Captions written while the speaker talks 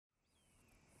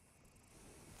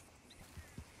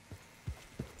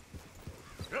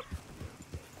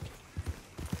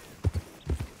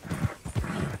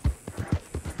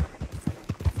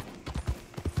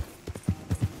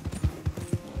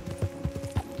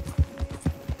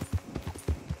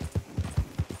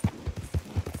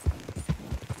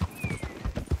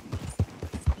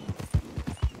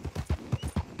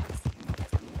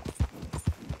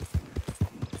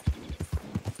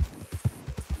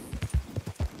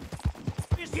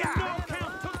No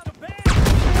count took the bag!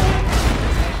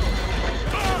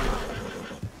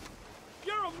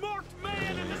 You're a marked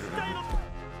man in the state of...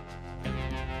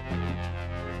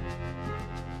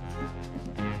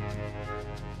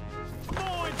 Come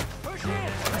on, push in!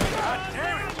 God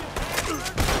damn it!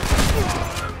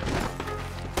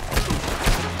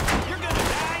 You're gonna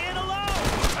die in alone!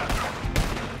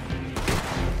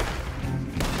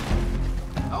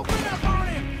 Open up on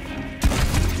him!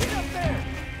 Get up there!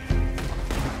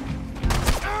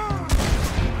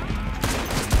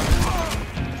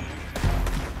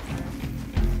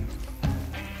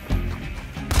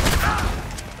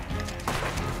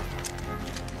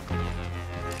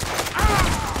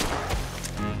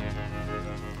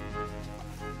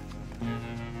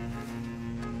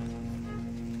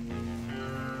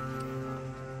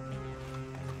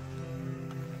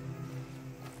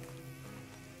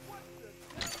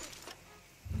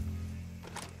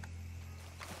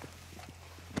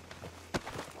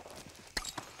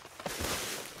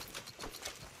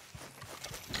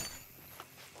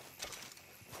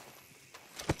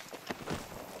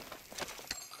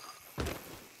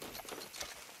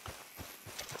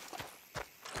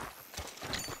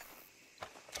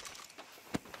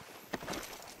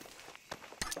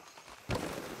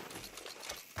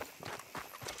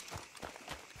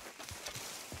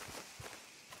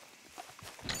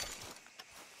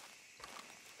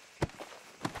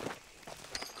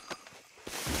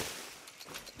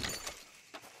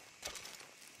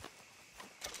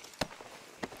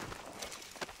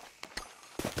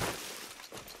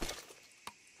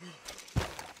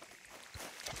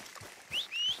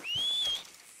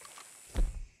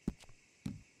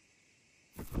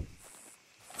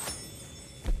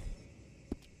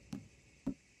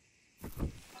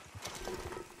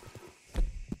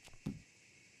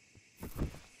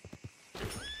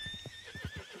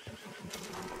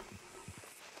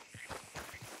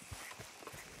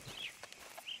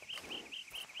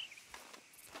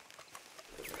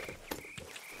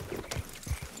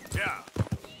 Yeah.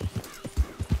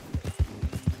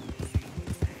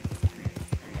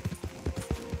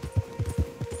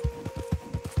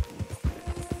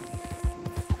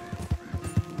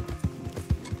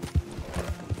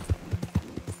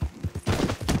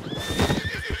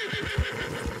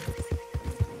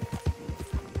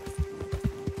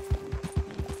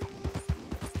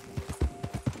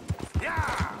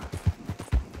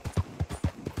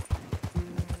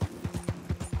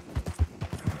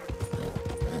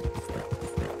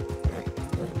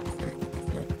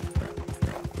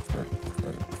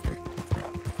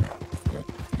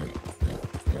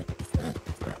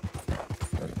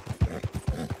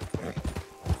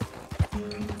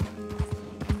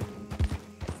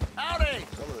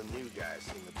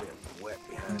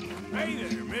 Hey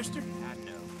there, mister. I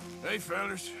know. Hey,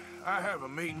 fellas. I have a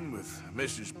meeting with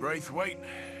Mrs. Braithwaite.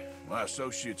 My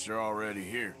associates are already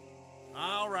here.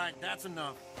 All right, that's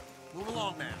enough. Move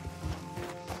along now.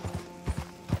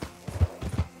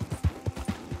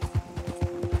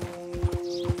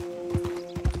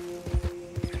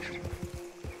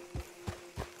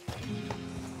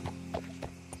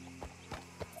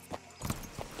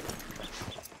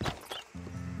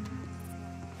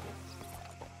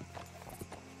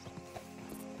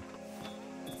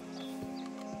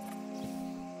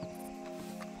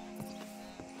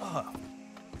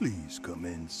 Please come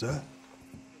in, sir.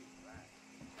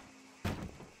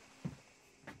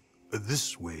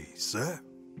 This way, sir.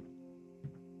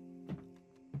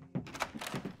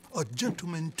 A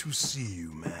gentleman to see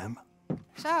you, ma'am.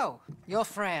 So, your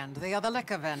friend, the other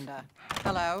liquor vendor.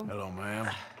 Hello. Hello, ma'am.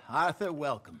 Arthur,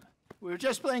 welcome. We were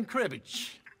just playing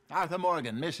cribbage. Arthur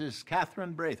Morgan, Mrs.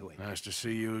 Catherine Braithwaite. Nice to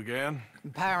see you again.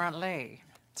 Apparently.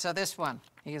 So this one,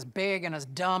 he is big and as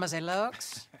dumb as he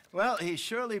looks? Well, he's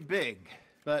surely big,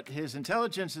 but his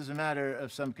intelligence is a matter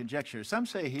of some conjecture. Some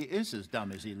say he is as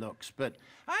dumb as he looks, but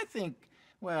I think,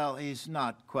 well, he's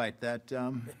not quite that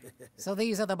dumb. So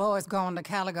these are the boys going to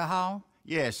Caliga Hall?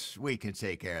 Yes, we can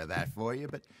take care of that for you,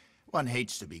 but one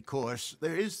hates to be coarse.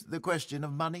 There is the question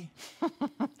of money.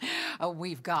 Oh,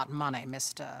 we've got money,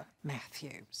 Mr.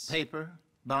 Matthews. Paper,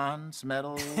 bonds,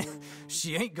 metal.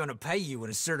 She ain't gonna pay you in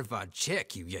a certified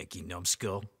check, you Yankee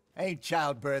numbskull. Ain't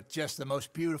childbirth just the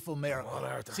most beautiful miracle? What,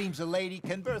 Arthur? Seems a lady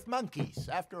can birth monkeys,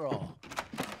 after all.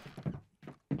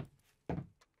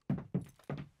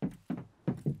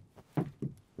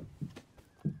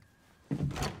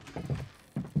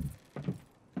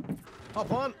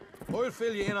 Hop on. I'll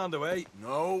fill you in on the way.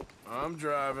 No, I'm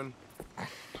driving.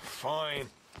 Fine.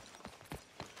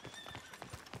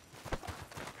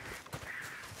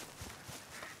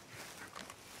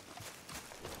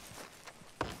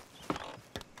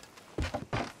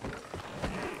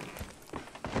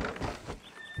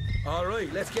 All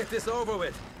right, let's get this over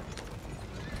with.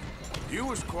 You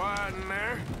was quiet in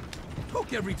there.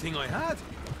 Took everything I had.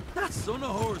 That son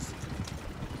of hers.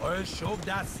 I'll shove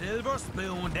that silver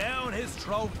spoon down his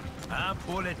throat and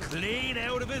pull it clean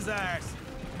out of his arse.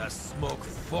 A smug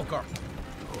fucker.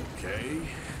 Okay.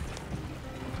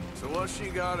 So what she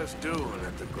got us doing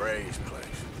at the Gray's place?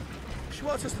 She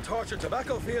wants us to torture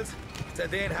tobacco fields.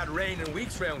 Said they ain't had rain in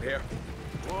weeks round here.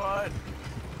 What?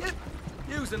 Yep,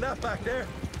 using that back there.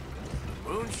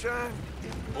 Moonshine?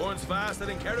 Burns faster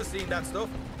than kerosene, that stuff.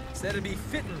 Said it'd be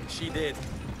fitting, she did.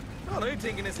 All I'm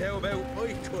thinking is how about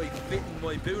I try fitting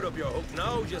my boot up your hook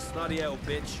nose, you snotty old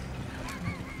bitch.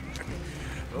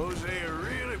 Hosea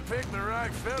really picked the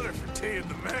right feller for tea at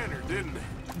the manor, didn't he?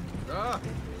 Ah,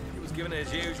 he was giving it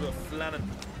his usual flannin'.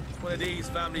 One of these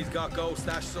families got gold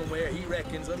stashed somewhere, he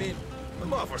reckons. I mean,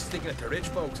 I'm all for sticking it to rich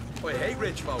folks. I hate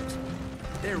rich folks.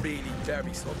 They're really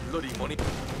bury some bloody money.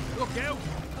 Look out!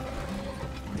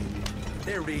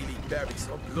 They're really bury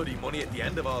some bloody money at the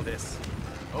end of all this.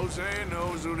 Hosea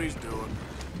knows what he's doing.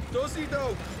 Does he,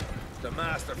 though? The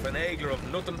master finagler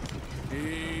of nothing.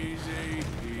 Easy,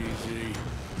 easy.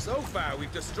 So far,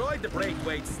 we've destroyed the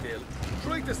Braithwaite still,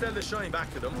 tried to sell the shine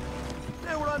back to them.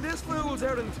 Now we're on this fool's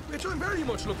errand, which I'm very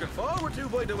much looking forward to,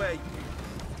 by the way.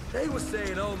 They was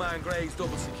saying old man Gray's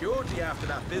double security after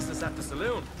that business at the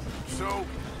saloon. So,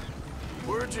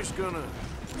 we're just gonna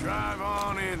drive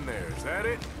on in there, is that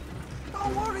it?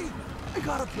 Don't worry, I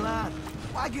got a plan.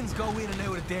 Wagons go in and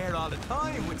out of there all the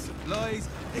time with supplies,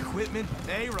 equipment,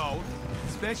 payroll.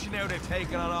 Especially now they've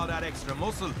taken on all that extra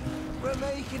muscle. We're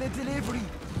making a delivery,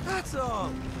 that's all.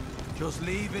 Just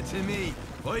leave it to me.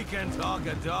 I can talk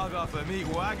a dog off a meat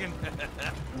wagon.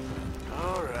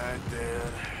 All right,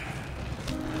 then.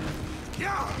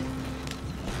 Yeah!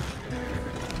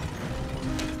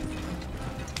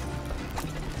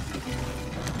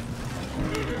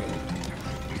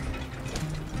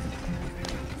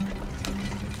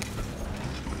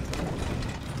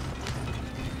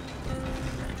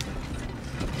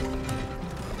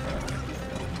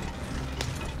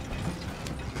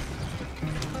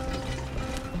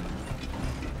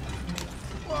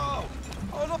 Whoa!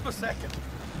 Hold up a second.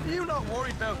 You not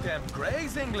worried about them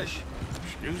Greys, English?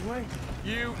 Excuse me?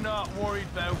 You not worried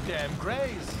about them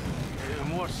Greys?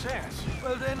 In what sense?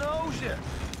 Well, they knows you.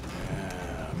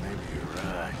 Yeah, maybe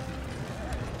you're right.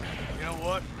 You know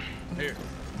what? Here,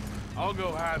 I'll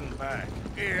go hide in the back.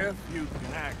 If you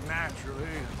can act naturally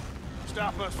and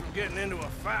stop us from getting into a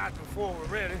fight before we're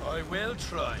ready. I will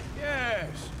try.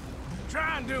 Yes.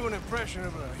 Try and do an impression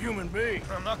of a human being.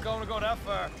 I'm not going to go that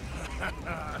far.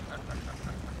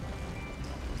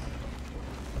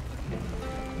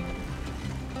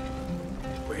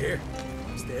 We're here.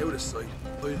 Stay out of sight.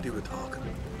 I'll do the talking.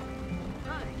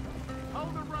 Hey,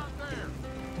 hold it right there.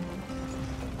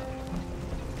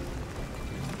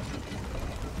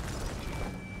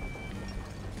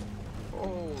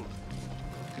 Hold.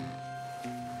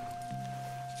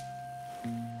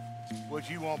 What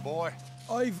you want, boy?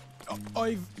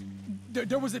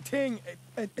 There was a thing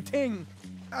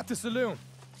at the saloon.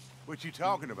 What you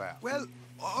talking about? Well,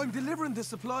 I'm delivering the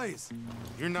supplies.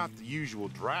 You're not the usual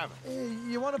driver.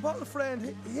 You want a bottle,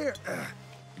 friend? Here.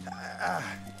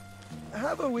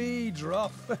 Have a wee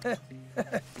drop.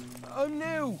 I'm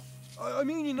new. I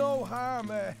mean you no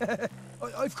harm.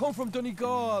 I've come from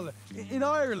Donegal, in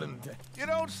Ireland. You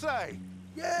don't say.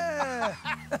 Yeah.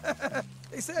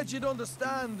 They said you'd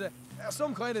understand.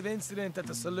 Some kind of incident at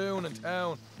the saloon in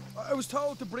town. I was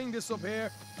told to bring this up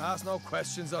here. Ask no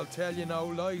questions, I'll tell you no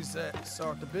lies.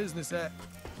 Sort of business.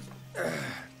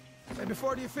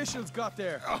 Before the officials got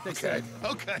there, they said.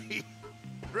 Okay.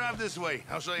 Drive this way.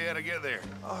 I'll show you how to get there.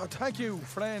 Oh, thank you,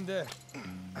 friend.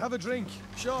 Have a drink.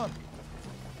 Sean.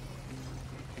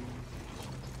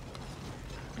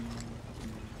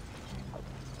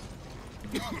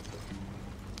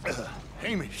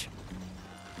 Hamish.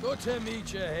 Good to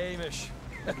meet you, Hamish.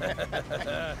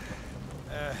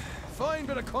 Fine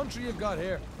bit of country you've got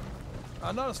here.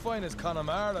 Not as fine as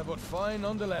Connemara, but fine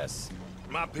nonetheless.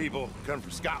 My people come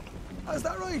from Scotland. Is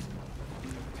that right?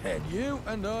 And you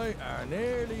and I are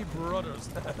nearly brothers.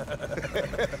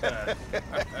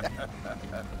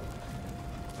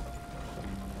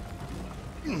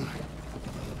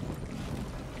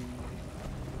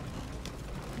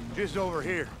 Just over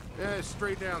here. Yeah,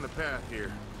 straight down the path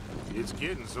here. It's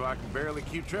getting so I can barely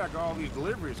keep track of all these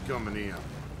deliveries coming in.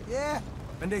 Yeah,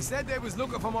 and they said they was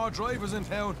looking for more drivers in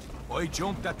town. I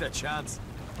jumped at the chance.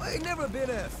 I'd never been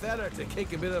a feller to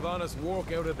kick a bit of honest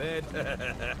work out of bed.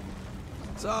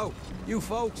 So, you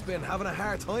folks been having a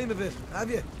hard time of it, have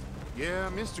you? Yeah,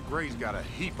 Mr. Gray's got a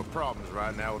heap of problems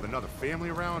right now with another family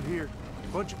around here.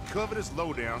 Bunch of covetous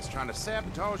lowdowns trying to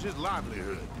sabotage his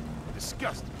livelihood.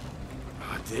 Disgusting.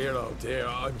 Oh dear,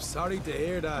 I'm sorry to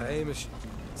hear that, Hamish.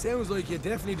 Sounds like you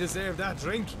definitely deserve that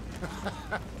drink.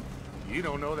 You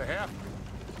don't know the half.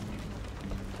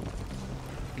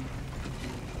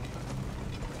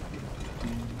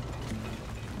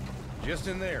 Just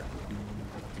in there.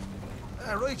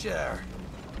 Right you are.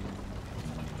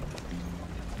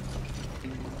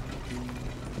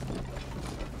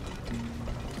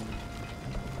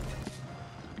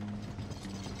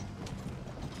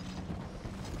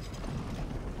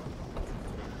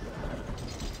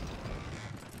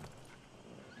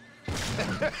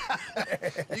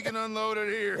 You can unload it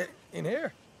here. In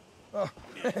here? Oh,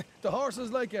 the horse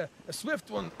is like a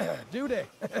swift one, do they?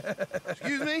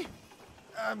 Excuse me?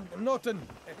 Nothing.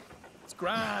 It's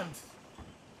grand.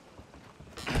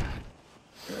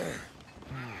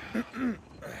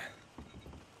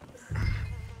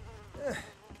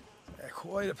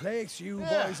 Quite a place you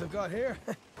boys have got here.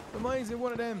 Reminds me of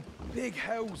one of them big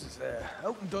houses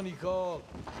out in Donegal.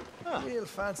 Real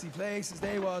fancy places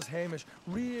they was, Hamish.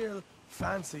 Real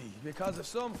fancy. Because if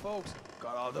some folks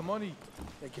got all the money,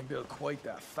 they can build quite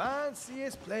the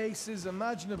fanciest places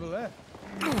imaginable, eh?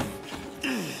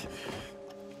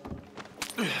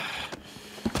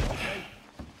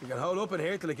 You can hold up in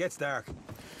here till it gets dark.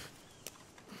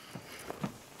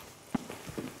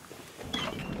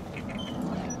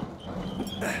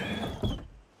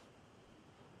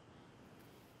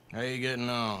 How you getting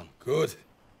on? Good.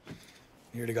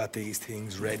 Nearly got these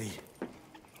things ready.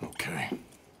 Okay.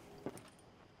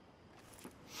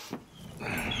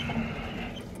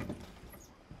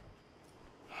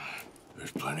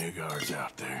 There's plenty of guards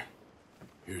out there.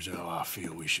 Here's how I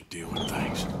feel we should deal with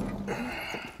things.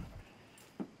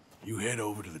 You head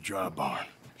over to the dry barn.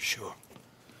 Sure.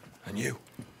 And you?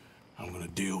 I'm gonna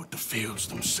deal with the fields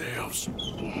themselves.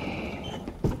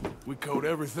 We coat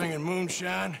everything in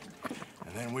moonshine,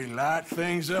 and then we light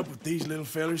things up with these little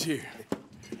fellers here.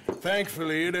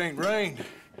 Thankfully, it ain't rained,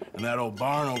 and that old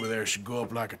barn over there should go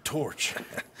up like a torch.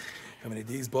 How many of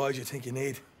these boys you think you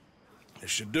need?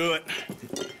 This should do it.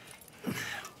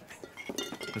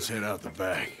 Let's head out the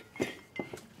back.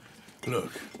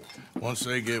 Look, once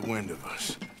they get wind of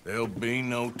us, there'll be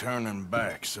no turning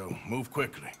back, so move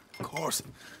quickly. Of course.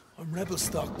 I'm rebel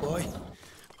stock, boy.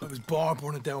 I was born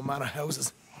burning down manor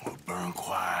houses. We'll burn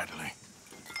quietly.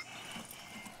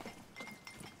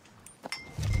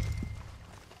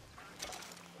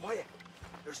 Quiet.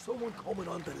 There's someone coming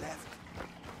on the left.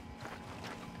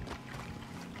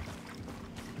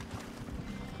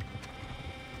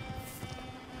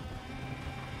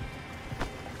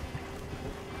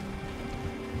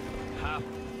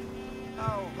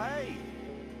 Oh, hey.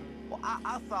 Well,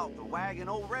 I thought the wagon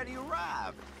already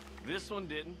arrived. This one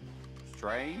didn't.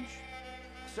 Strange.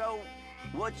 So,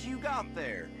 what you got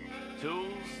there? Tools,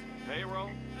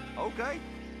 payroll. Okay.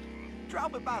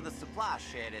 Drop it by the supply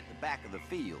shed at the back of the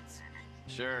fields.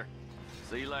 Sure.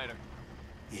 See you later.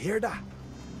 You hear that?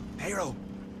 Payroll.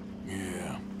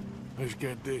 Yeah. Let's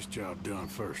get this job done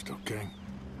first, okay?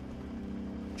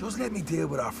 Just let me deal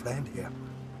with our friend here.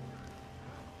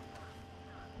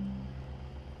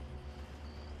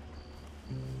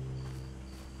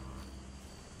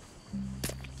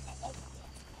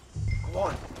 Come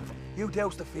on. You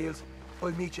douse the fields.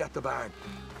 I'll meet you at the barn.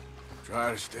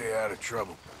 Try to stay out of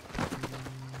trouble.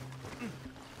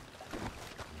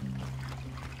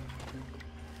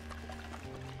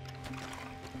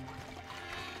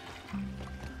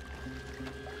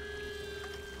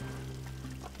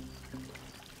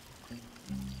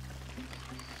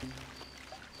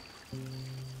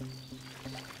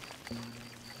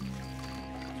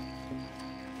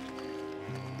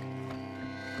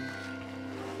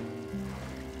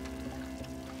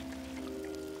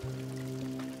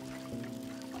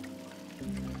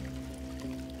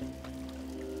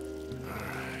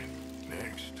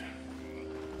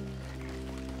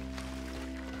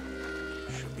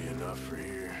 For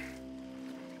here.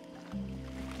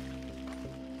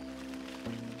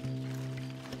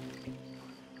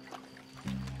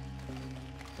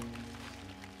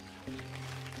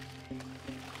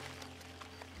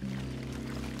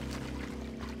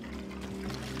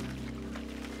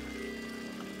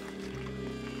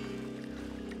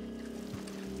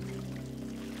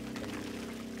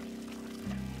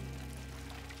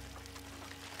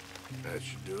 That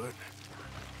should do it.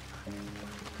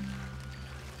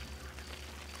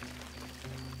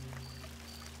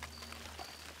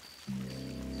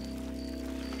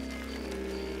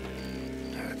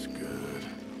 That's good.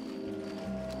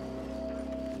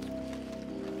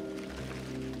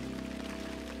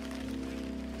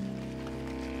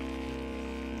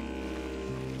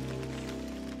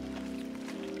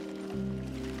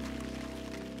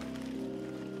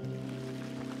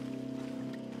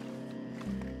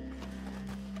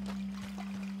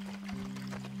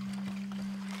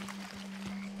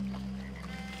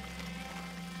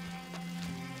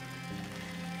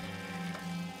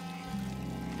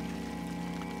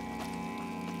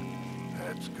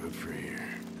 It's good for you.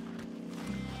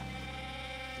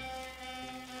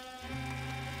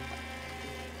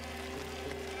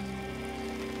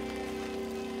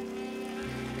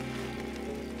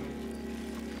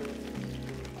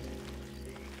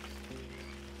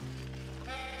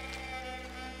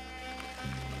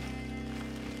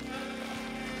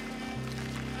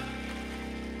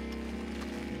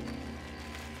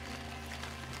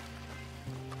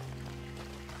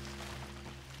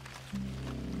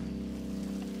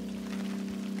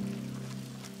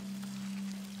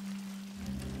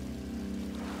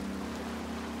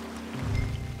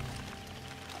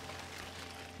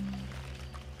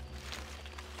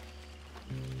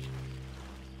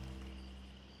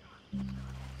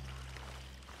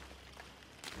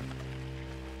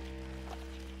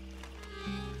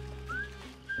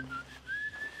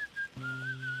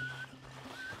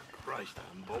 Christ,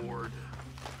 I'm bored.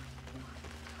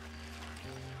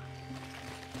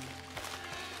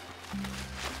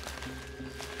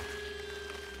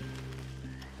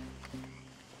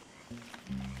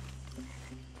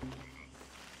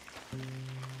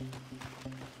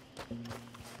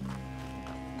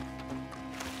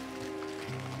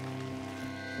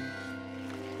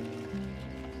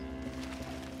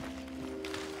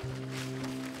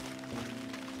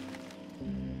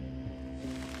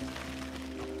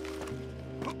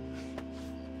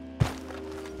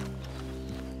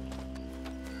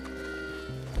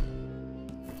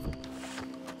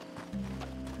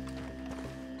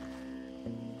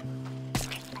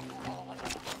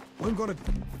 I'm gonna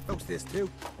post this too.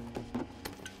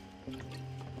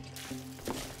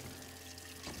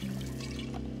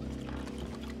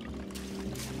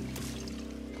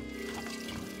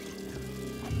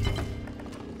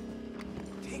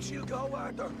 Think she'll go,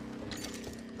 Arthur?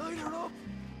 Light her up.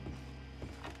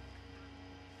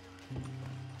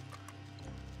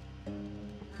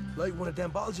 Light one of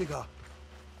them bottles you got.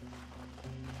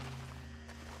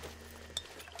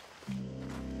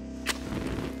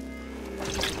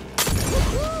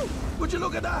 Would you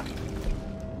look at that?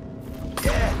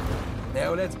 Yeah.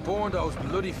 Now let's burn those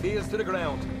bloody fields to the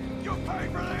ground. You pay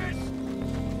for this!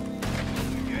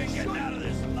 You ain't getting out of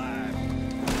this alive.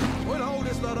 We'll hold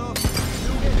this lot up.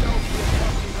 You get those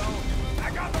fields going.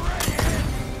 I got the red hand!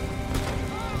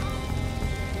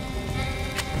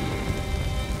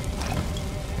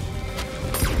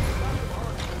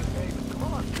 Come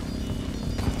on.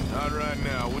 Not right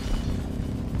now. We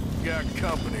got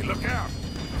company. Look out!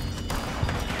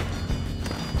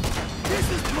 This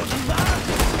is bloody mad!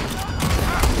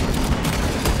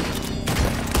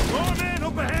 More men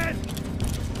up ahead!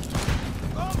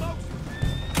 Almost!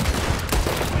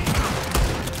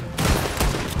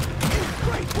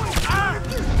 Great way!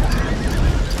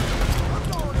 I'm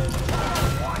going in!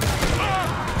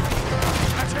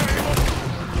 That's him!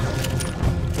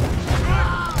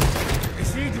 They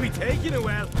seem to be taking it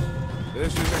well.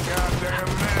 This is a goddamn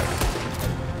mess.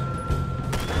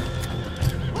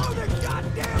 Blow their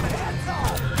goddamn heads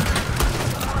off!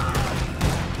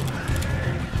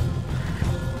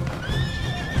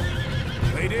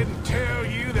 They didn't tell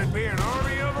you there'd be an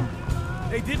army of them?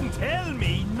 They didn't tell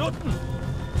me nothing.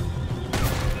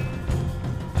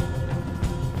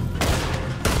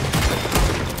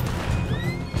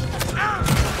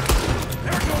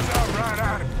 There goes out right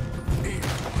out of here.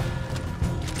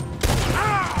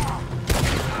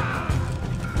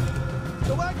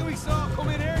 The wagon we saw come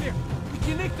in earlier. We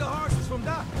can nick the horses from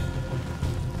that.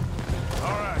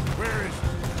 All right, where is it?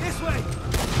 This way.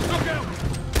 Look out.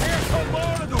 There's some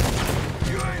more of them.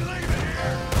 You ain't leaving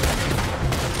here!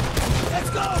 Let's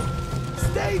go!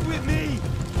 Stay with me!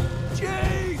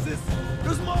 Jesus!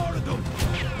 There's more of them!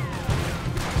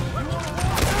 You wanna walk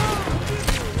out?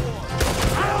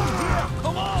 Out here!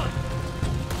 Come on!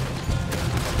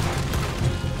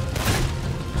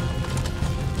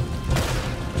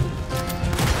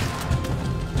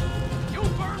 You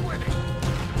burn with it!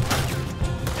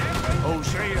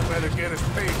 Hosea better get us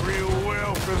paid real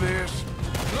well for this.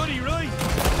 Bloody right!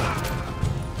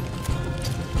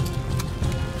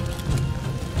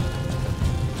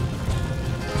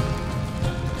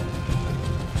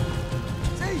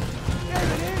 See? There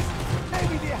it is!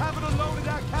 Maybe they haven't unloaded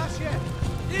that cash yet.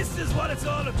 This is what it's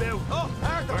all about. Oh,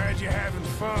 Arthur! Glad you're having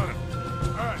fun.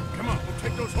 All right, come on, we'll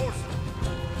take those horses.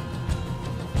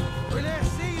 We'll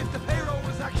see if the payroll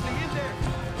is actually in there.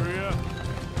 Hurry up.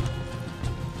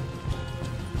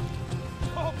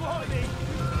 Oh, boy!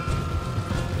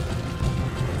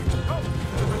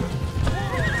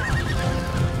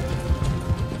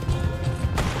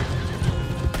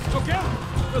 Look out!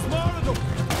 There's more of them!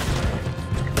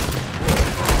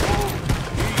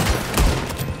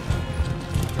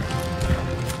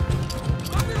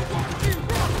 Ah!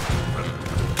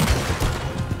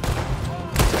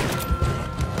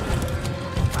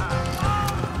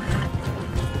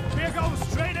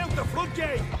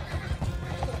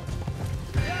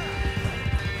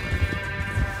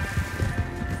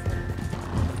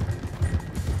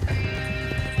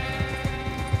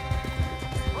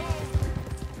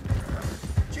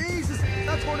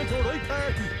 turn into a right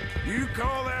party. You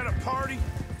call that a party?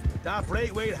 That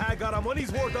Braithwaite had got our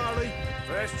money's worth, all right.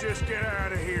 Let's just get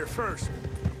out of here first.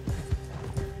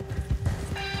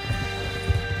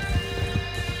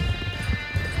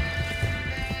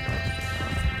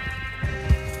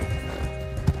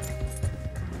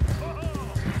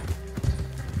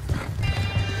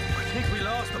 I think we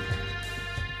lost him.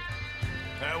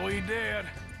 That we did.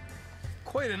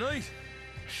 Quite a night.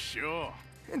 Sure.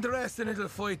 Interesting little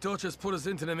fight Duchess put us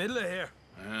into the middle of here.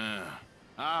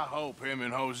 I hope him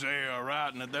and Hosea are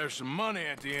right and that there's some money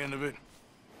at the end of it.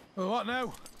 Well, what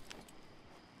now?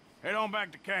 Head on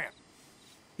back to camp.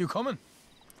 You coming?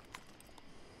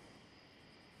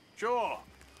 Sure.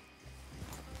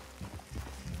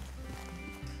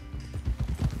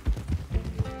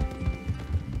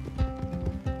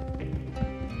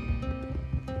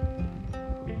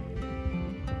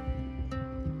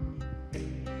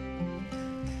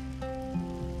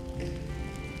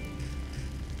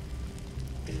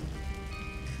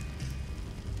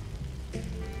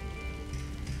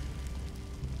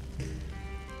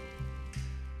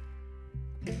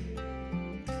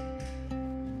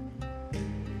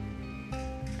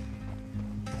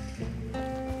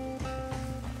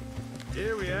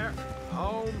 Here we are.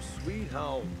 Home sweet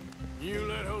home. You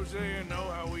let Hosea know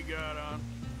how we got on.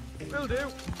 Will do.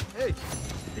 Hey,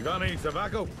 you got any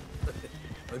tobacco?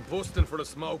 I'm busting for the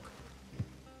smoke.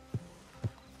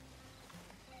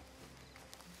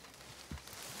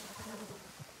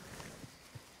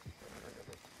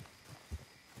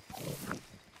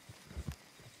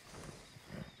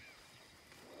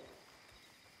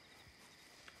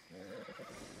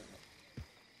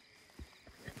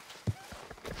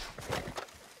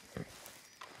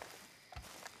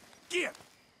 Get!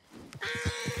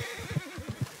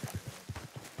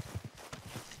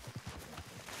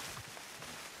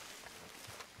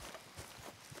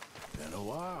 Been a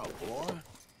while, boy.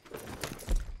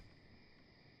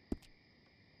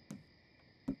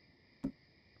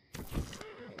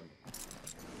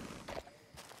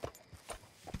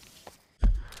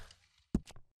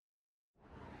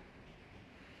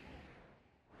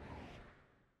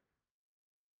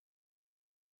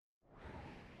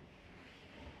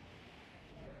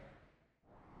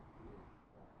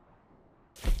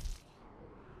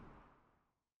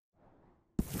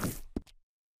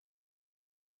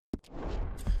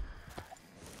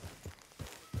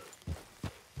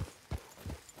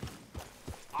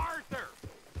 Arthur!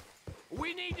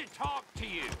 We need to talk to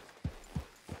you.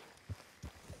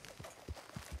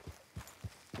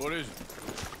 What is it?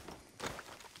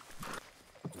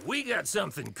 We got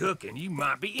something cooking you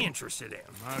might be interested in.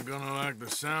 Am I gonna like the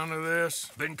sound of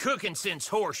this? Been cooking since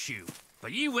Horseshoe,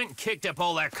 but you went and kicked up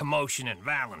all that commotion in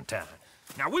Valentine.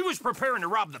 Now, we was preparing to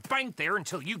rob the bank there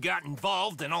until you got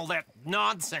involved in all that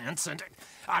nonsense, and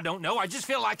I don't know, I just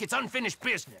feel like it's unfinished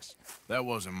business. That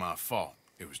wasn't my fault.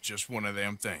 It was just one of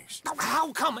them things.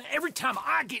 How come every time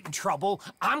I get in trouble,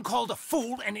 I'm called a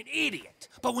fool and an idiot?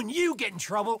 But when you get in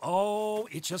trouble, oh,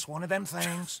 it's just one of them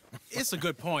things. It's a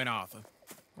good point, Arthur.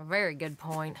 A very good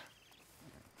point.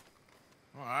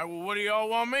 All right, well, what do y'all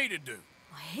want me to do?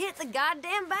 Hit the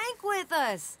goddamn bank with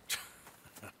us.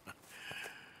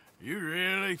 You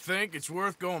really think it's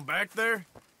worth going back there?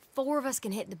 4 of us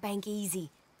can hit the bank easy,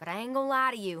 but I ain't gonna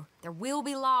lie to you. There will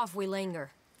be law if we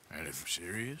linger. And if we're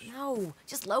serious? No,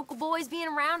 just local boys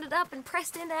being rounded up and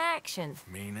pressed into action.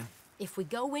 Meaning? If we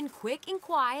go in quick and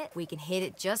quiet, we can hit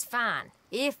it just fine.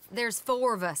 If there's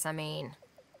 4 of us, I mean.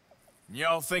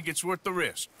 Y'all think it's worth the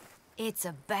risk? It's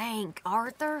a bank,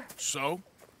 Arthur. So?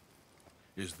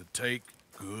 Is the take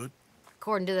good?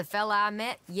 According to the fella I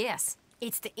met, yes.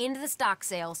 It's the end of the stock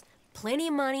sales. Plenty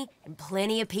of money and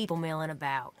plenty of people milling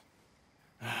about.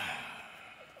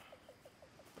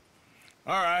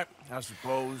 All right, I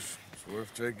suppose it's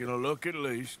worth taking a look at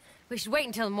least. We should wait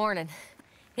until the morning.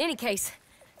 In any case,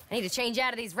 I need to change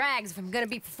out of these rags if I'm gonna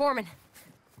be performing.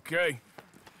 Okay.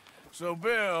 So,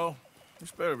 Bill,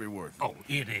 this better be worth it. Oh,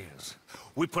 it is.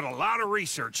 We put a lot of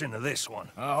research into this one.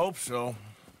 I hope so.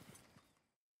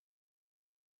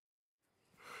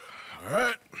 All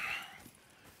right.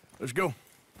 Let's go.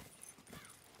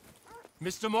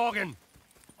 Mr. Morgan.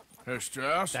 Herr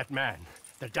Strauss? That man.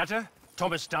 The debtor,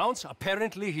 Thomas Downs,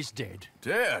 apparently he's dead.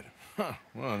 Dead? Huh.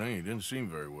 Well, no, he didn't seem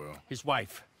very well. His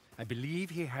wife. I believe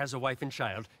he has a wife and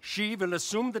child. She will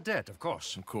assume the debt, of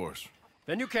course. Of course.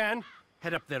 Then you can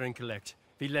head up there and collect.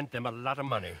 We lent them a lot of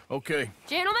money. Okay.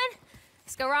 Gentlemen,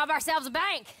 let's go rob ourselves a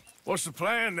bank. What's the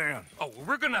plan, then? Oh,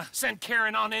 we're gonna send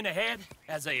Karen on in ahead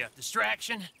as a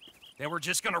distraction. Then we're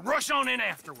just gonna rush on in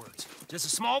afterwards. Just a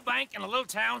small bank in a little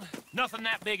town. Nothing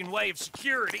that big in way of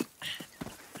security.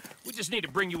 We just need to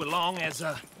bring you along as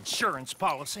a insurance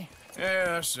policy. Yeah,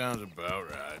 that sounds about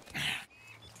right.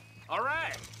 All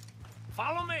right.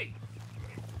 Follow me.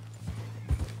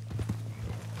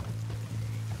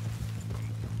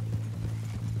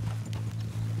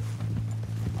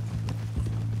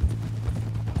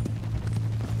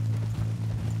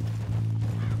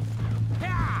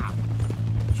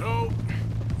 So,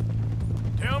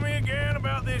 tell me again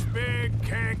about this big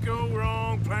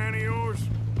can't-go-wrong plan of yours.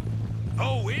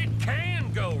 Oh, it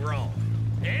can go wrong.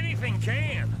 Anything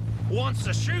can, once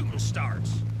the shooting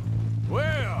starts.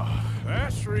 Well,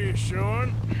 that's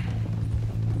reassuring.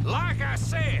 Like I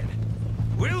said,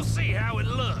 we'll see how it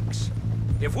looks.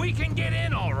 If we can get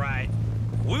in all right,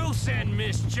 we'll send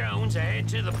Miss Jones ahead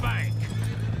to the bank.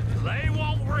 They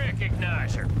won't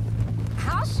recognize her.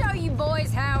 I'll show you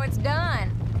boys how it's done.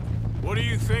 What are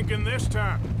you thinking this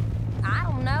time? I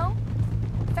don't know.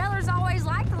 Fellers always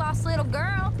like the lost little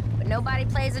girl, but nobody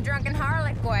plays a drunken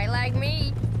harlot quite like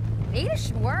me. It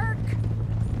should work.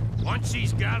 Once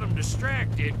she's got them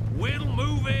distracted, we'll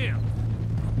move in.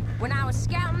 When I was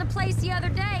scouting the place the other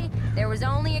day, there was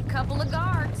only a couple of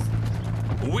guards.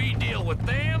 We deal with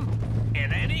them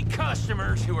and any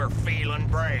customers who are feeling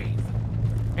brave.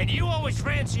 And you always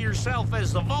fancy yourself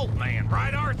as the Vault Man,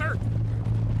 right, Arthur?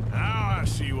 Now I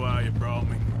see why you brought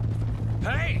me.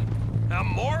 Hey, I'm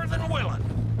more than willing.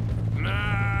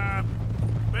 Nah,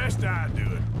 best I do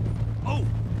it. Oh,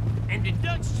 and did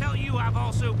Dutch tell you I've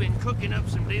also been cooking up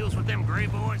some deals with them Gray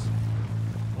Boys?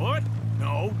 What?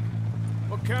 No.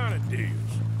 What kind of deals?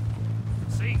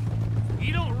 See,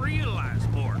 you don't realize,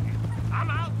 Morgan. I'm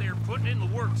out there putting in the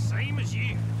work same as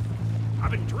you.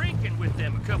 I've been drinking with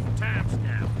them a couple times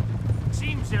now.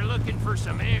 Seems they're looking for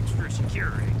some extra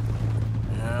security.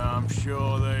 Yeah, I'm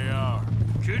sure they are.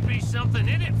 Could be something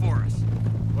in it for us.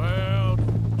 Well,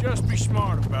 just be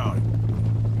smart about it.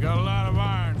 You got a lot of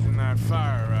irons in that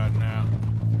fire right now.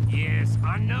 Yes,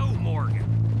 I know, Morgan.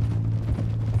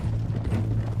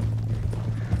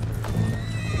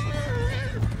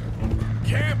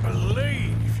 Can't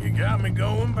believe you got me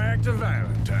going back to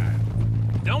Valentine.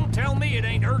 Don't tell me it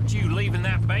ain't hurt you leaving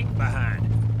that bank behind.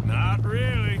 Not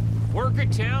really. Work a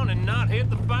town and not hit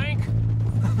the bank?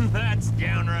 That's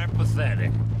downright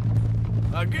pathetic.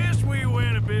 I guess we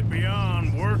went a bit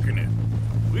beyond working it.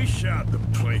 We shot the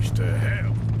place to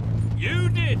hell. You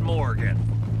did, Morgan.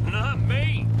 Not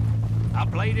me. I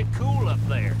played it cool up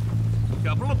there.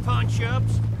 Couple of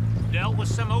punch-ups, dealt with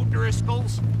some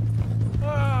O'Driscolls.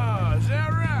 Ah, is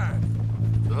that right?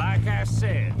 Like I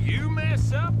said, you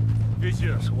mess up, it's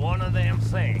just one of them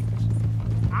things.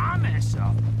 I mess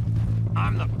up,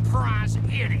 I'm the prize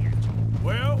idiot.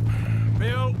 Well,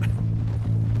 Bill,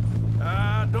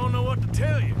 I don't know what to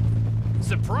tell you.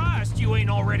 Surprised you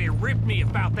ain't already ripped me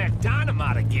about that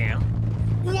dynamite again.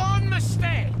 One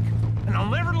mistake, and I'll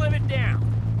never live it down.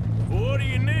 What do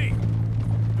you need?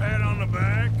 Pat on the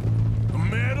back? A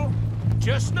medal?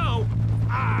 Just know,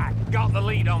 I got the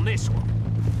lead on this one.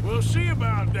 We'll see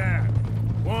about that,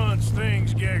 once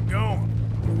things get going.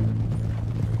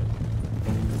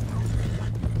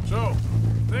 So,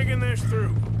 thinking this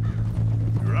through.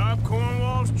 We rob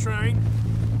Cornwall's train.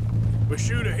 We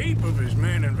shoot a heap of his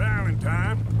men in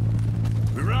Valentine.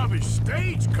 We rob his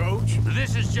stagecoach.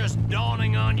 This is just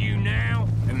dawning on you now?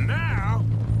 And now,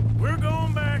 we're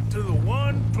going back to the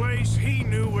one place he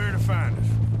knew where to find us.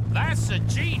 That's the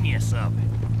genius of it.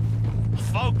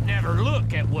 Folk never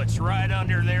look at what's right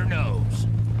under their nose.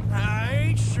 I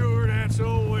ain't sure that's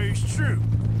always true.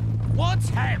 What's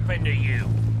happened to you?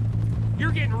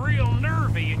 You're getting real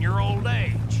nervy in your old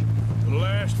age. The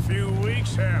last few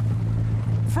weeks happened.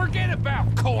 Forget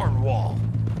about Cornwall.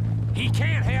 He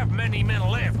can't have many men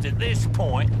left at this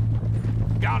point.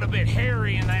 Got a bit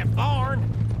hairy in that barn,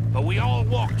 but we all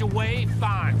walked away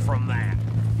fine from that.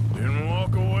 Didn't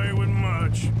walk away with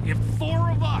much. If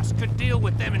 4 of us could deal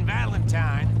with them in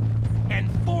Valentine,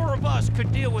 and 4 of us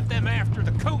could deal with them after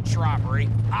the coach robbery,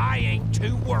 I ain't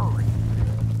too worried.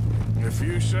 If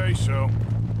you say so.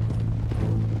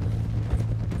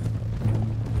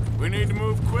 We need to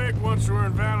move quick once we're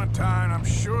in Valentine. I'm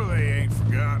sure they ain't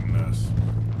forgotten us.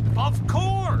 Of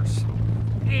course!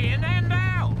 In and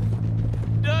out!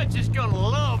 Dutch is gonna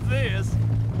love this.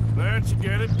 Let's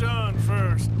get it done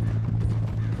first.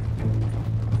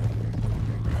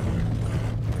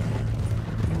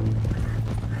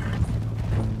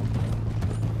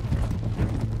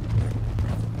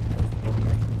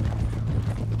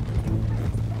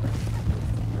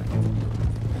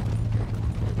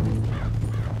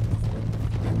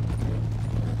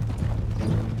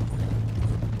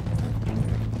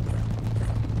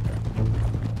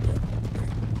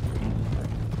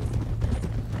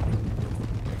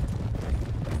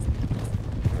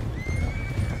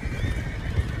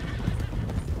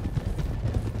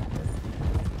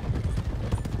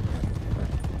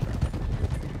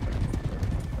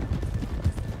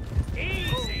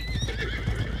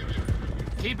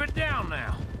 Keep it down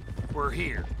now. We're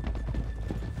here.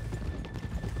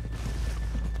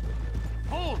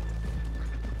 Hold!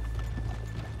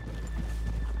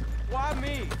 Why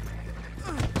me?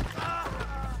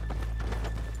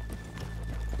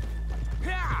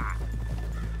 Yeah!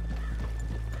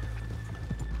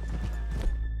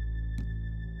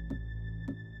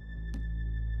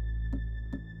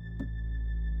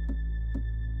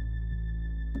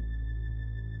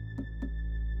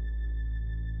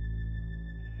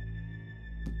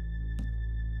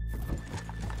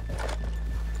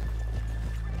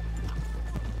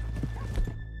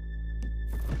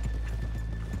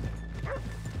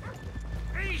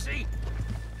 Easy!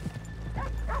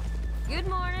 Good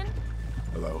morning.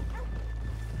 Hello.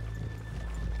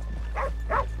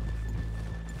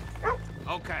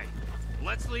 Okay,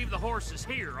 let's leave the horses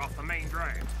here off the main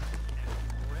drag.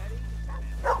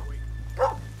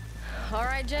 All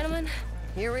right, gentlemen,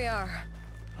 here we are.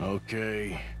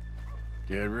 Okay,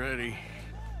 get ready.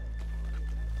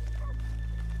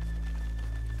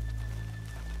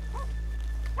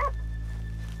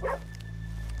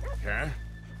 Karen,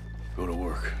 go to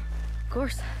work. Of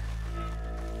course.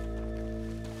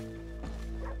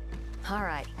 All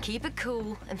right, keep it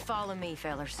cool and follow me,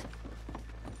 fellers.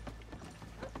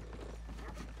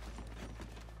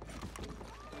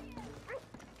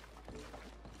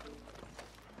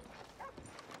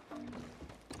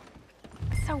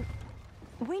 So,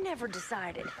 we never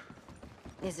decided.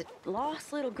 Is it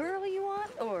lost little girl you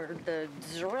want, or the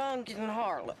drunken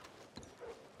harlot?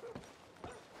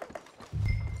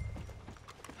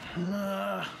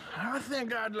 I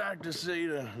think I'd like to see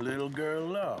the little girl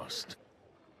lost.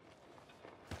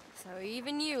 So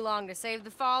even you long to save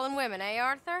the fallen women, eh,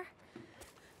 Arthur?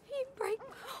 You break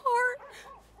my heart.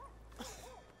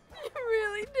 You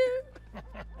really do.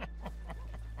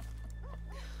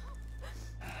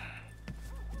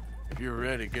 If you're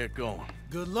ready, get going.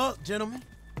 Good luck, gentlemen.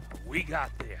 We got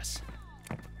this.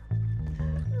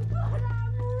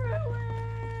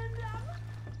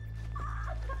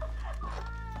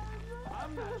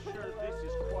 I'm not sure this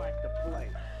is quite the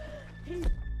place.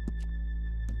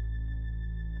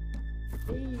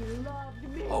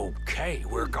 Okay,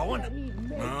 we're going.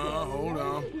 No, hold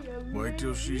on. Wait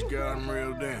till she's got him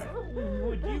reeled in.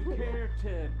 Would you care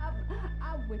to...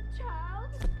 I'm with child.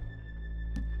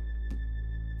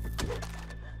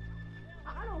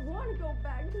 I don't want to go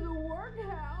back to the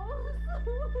workhouse.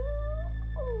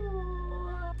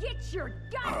 Get your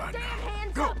goddamn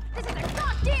hands up! This is a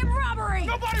goddamn robbery!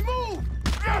 Nobody move!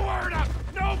 No word up!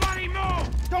 Nobody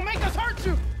move! Don't make us hurt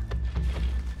you!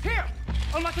 Here!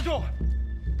 Unlock the door!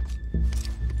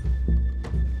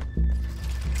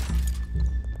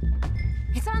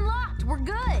 It's unlocked. We're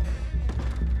good.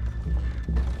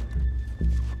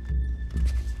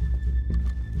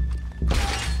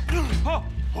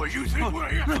 Oh, you think we're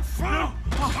here for fun?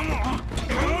 Come on.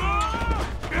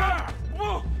 Yeah.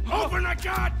 Open the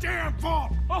goddamn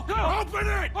vault! Open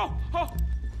it!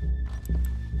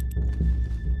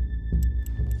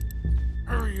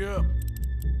 Hurry up.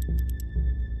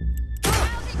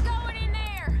 How's it going in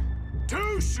there?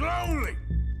 Too slowly.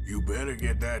 You better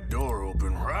get that door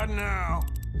open right now.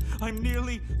 I'm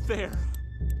nearly there.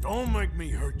 Don't make me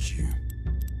hurt you.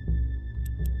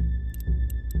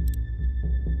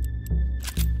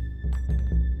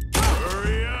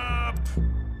 Hurry up!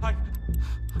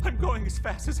 I'm going as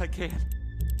fast as I can.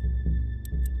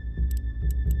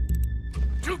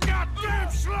 Too goddamn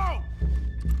slow!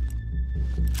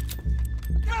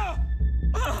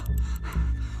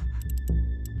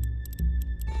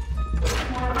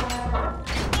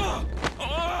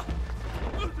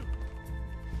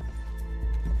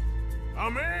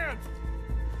 I'm in!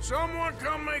 Someone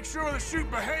come make sure the chute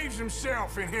behaves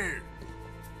himself in here.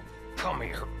 Come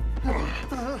here.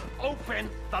 Open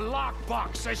the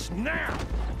lockboxes now!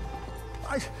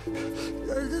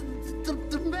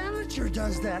 The manager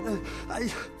does that.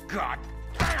 God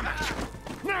damn it!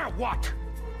 Now what?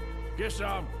 Guess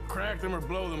I'll crack them or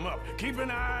blow them up. Keep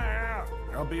an eye out.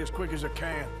 I'll be as quick as I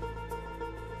can.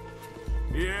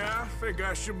 Yeah, I think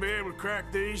I should be able to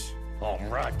crack these. All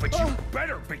right, but you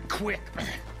better be quick.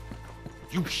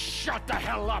 You shut the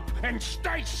hell up and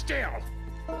stay still!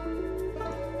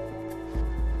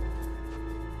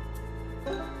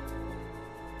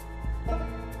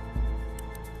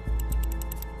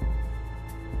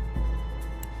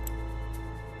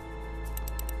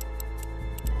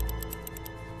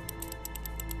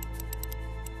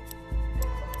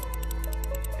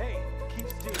 Hey, keep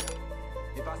still.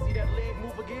 If I see that leg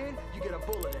move again, you get a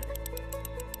bullet in it.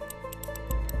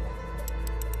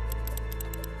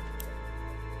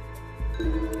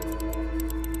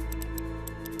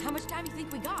 How much time do you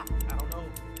think we got? I don't know.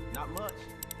 Not much.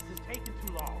 This is taking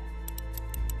too long.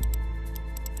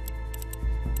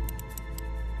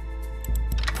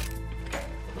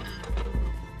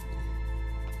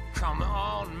 Come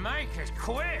on, make it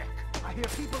quick! I hear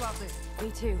people out there.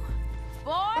 Me too.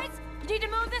 Boys, you need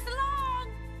to move this along!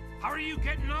 How are you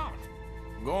getting on?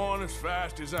 Going as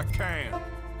fast as I can.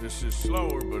 This is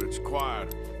slower, but it's quieter.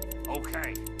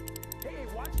 Okay. Hey,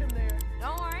 watch him there.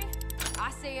 Don't worry. I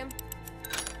see him.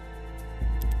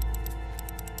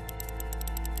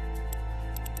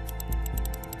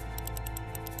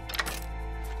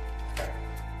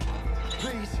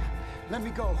 Please, let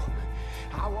me go.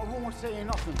 I won't say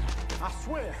nothing. I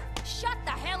swear. Shut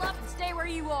the hell up and stay where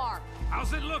you are.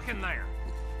 How's it looking there?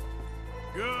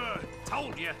 Good.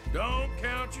 Told you. Don't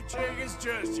count your chickens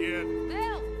just yet.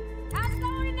 Bill, how's it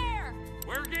going in there?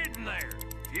 We're getting there.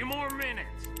 Few more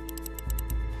minutes.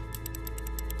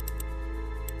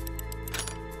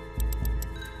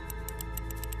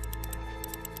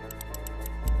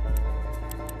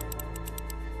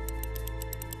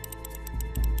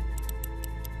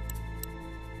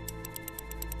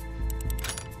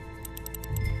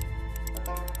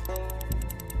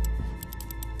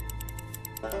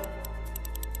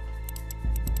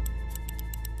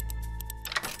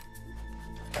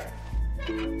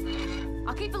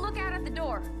 I'll keep a lookout at the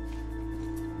door.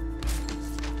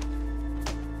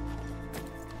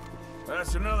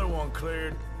 That's another one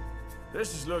cleared.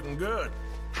 This is looking good.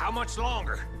 How much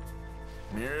longer?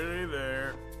 Nearly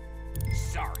there.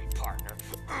 Sorry, partner.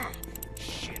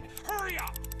 Shit. Hurry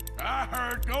up! I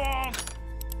heard. Go on.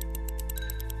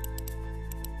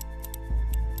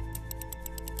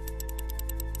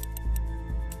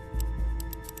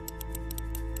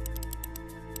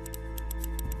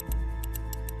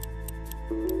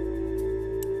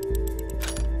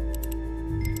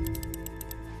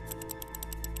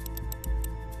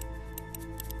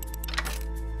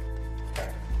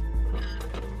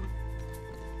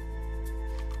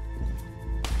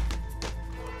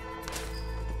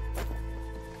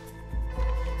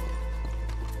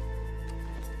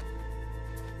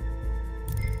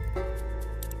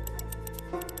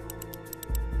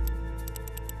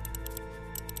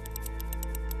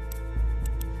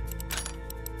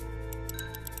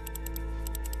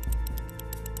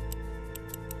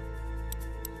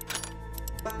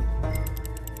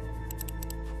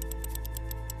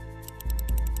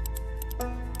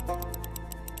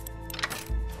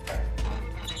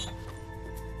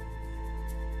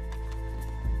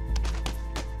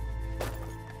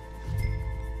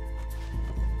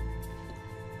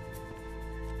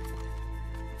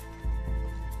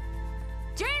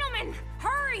 Gentlemen,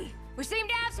 hurry! We seem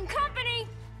to have some company.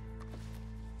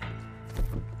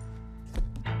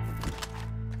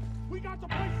 We got the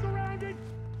place surrounded.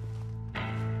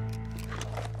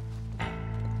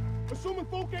 Assuming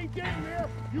folk ain't getting there,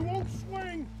 you won't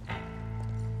swing.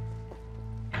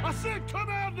 I said come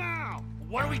out now!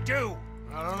 What do we do?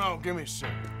 I don't know. Give me a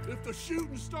second. If the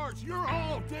shooting starts, you're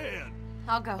all dead.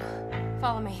 I'll go.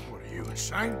 Follow me. What are you,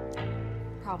 insane?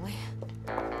 Probably.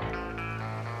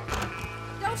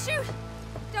 Don't shoot!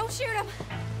 Don't shoot him!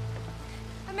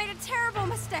 I made a terrible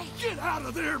mistake. Get out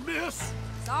of there, miss!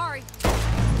 Sorry.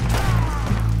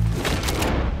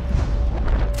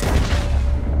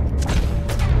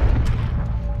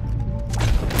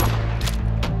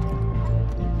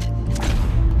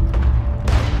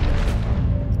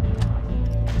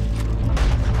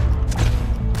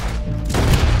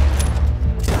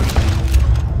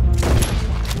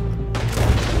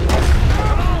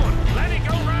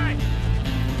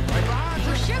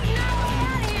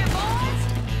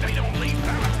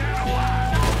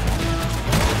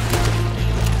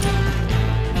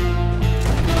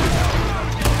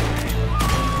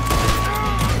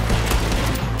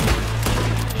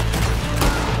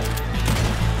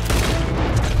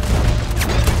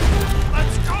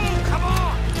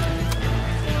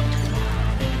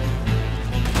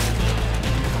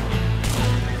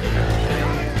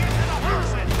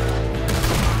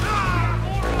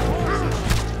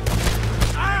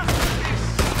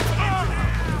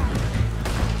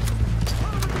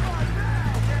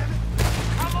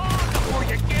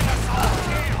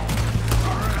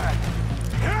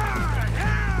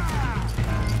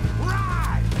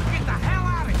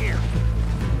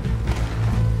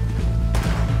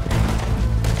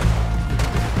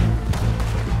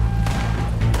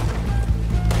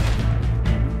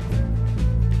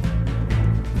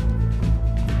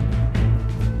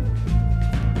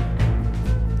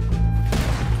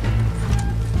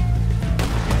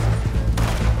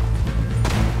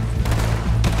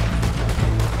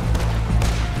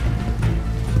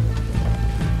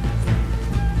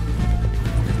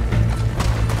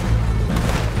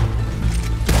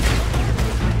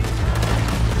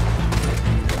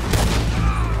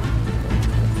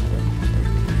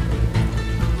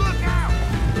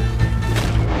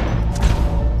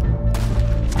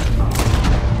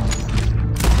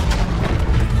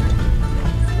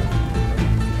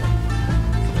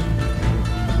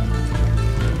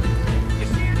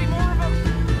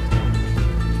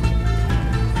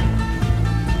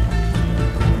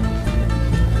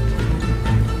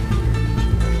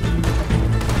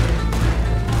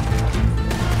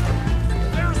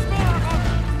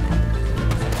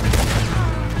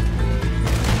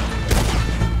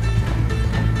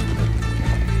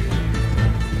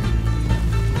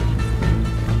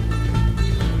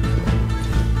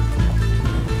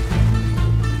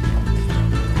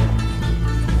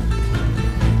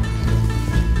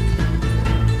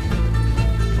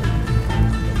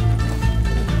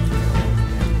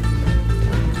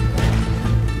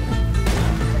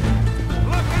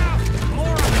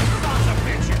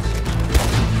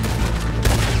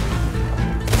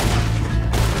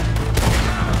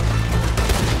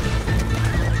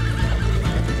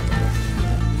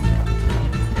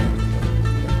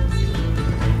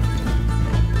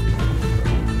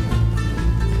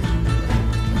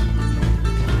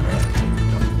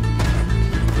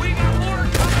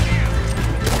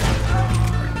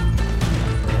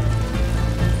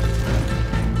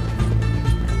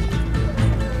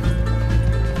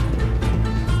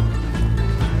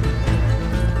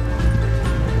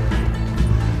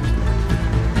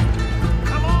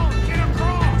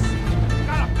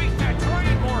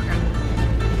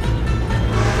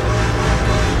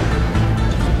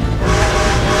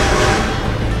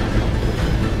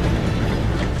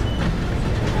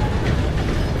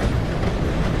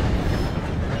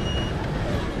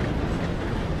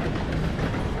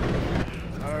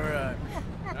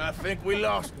 I think we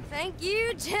lost him. Thank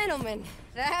you, gentlemen.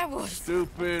 That was...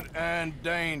 Stupid and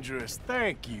dangerous.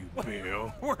 Thank you,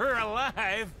 Bill. We're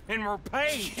alive, and we're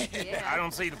paid. Yeah. I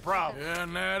don't see the problem. Yeah,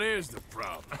 and that is the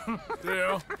problem.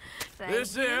 Still,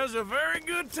 this you. is a very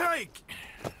good take.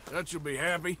 Dutch will be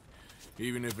happy,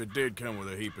 even if it did come with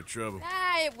a heap of trouble.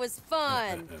 Ah, it was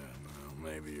fun.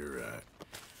 Well, maybe you're right.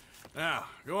 Now,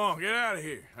 go on, get out of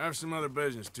here. I have some other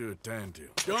business to attend to.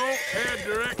 Don't head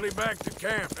directly back to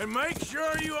camp, and make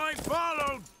sure you ain't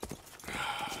followed.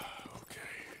 Okay.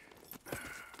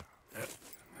 Yep,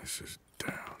 this is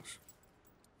Downs.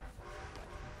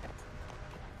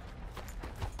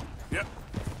 Yep.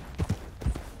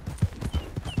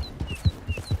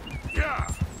 Yeah.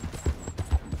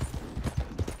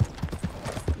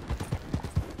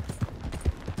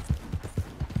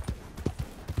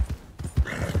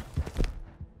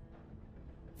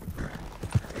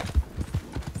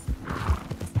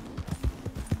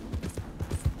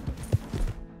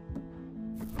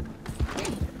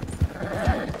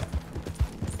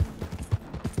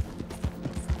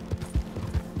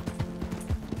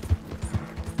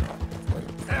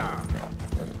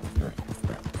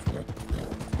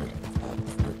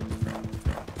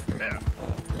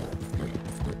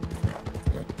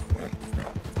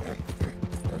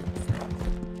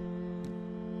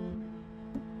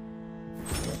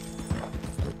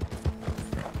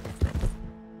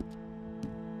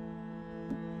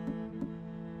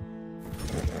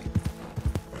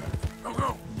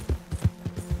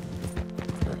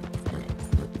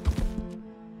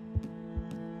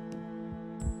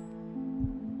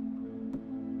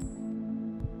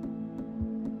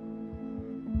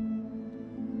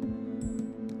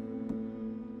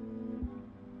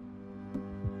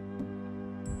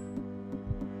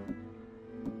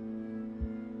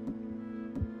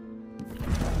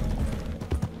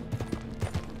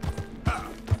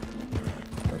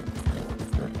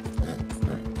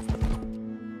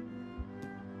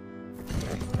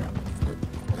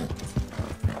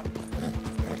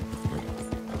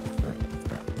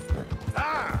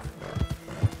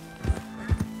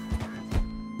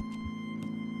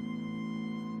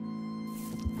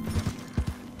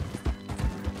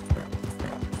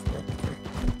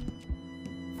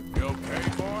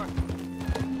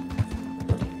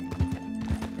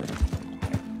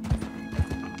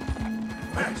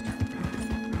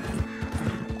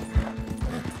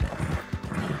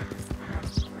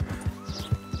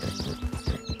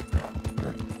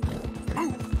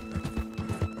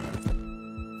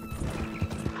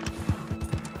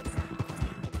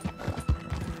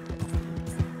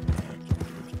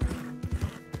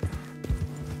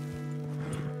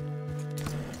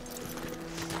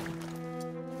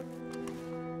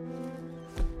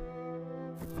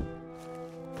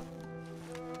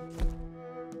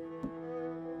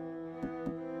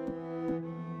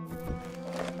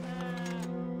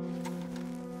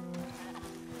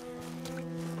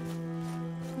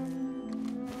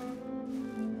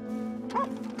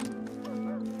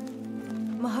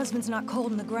 My husband's not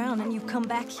cold in the ground, and you've come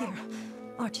back here.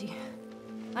 Archie,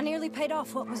 I nearly paid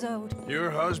off what was owed.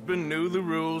 Your husband knew the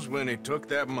rules when he took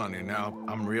that money. Now,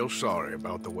 I'm real sorry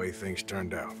about the way things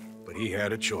turned out. But he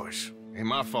had a choice. Ain't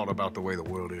my fault about the way the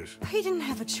world is. He didn't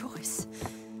have a choice.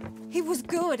 He was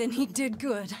good, and he did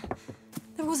good.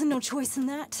 There wasn't no choice in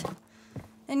that.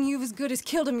 And you've as good as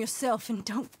killed him yourself, and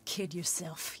don't kid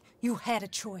yourself. You had a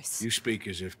choice. You speak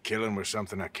as if killing was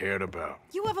something I cared about.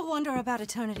 You ever wonder about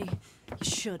eternity? You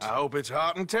should. I hope it's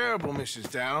hot and terrible,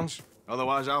 Mrs. Downs.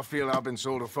 Otherwise, I'll feel I've been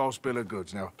sold a false bill of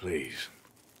goods. Now, please,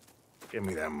 give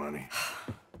me that money.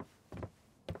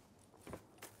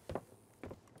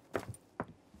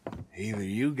 Either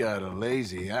you got a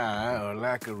lazy eye or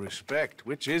lack of respect.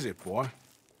 Which is it, boy?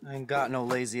 I ain't got no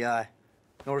lazy eye.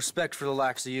 No respect for the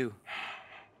likes of you.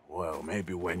 Well,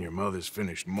 maybe when your mother's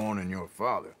finished mourning your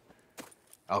father,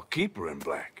 I'll keep her in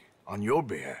black, on your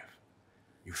behalf.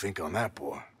 You think on that,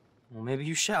 boy? Well, maybe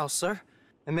you shall, sir.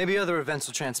 And maybe other events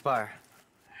will transpire.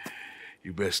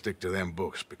 You best stick to them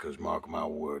books, because mark my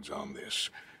words on this.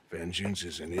 Vengeance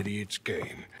is an idiot's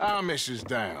game. Ah, Mrs.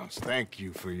 Downs, thank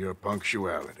you for your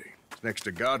punctuality. It's next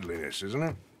to godliness, isn't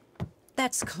it?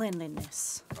 That's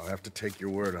cleanliness. I'll have to take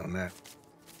your word on that.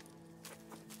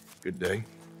 Good day.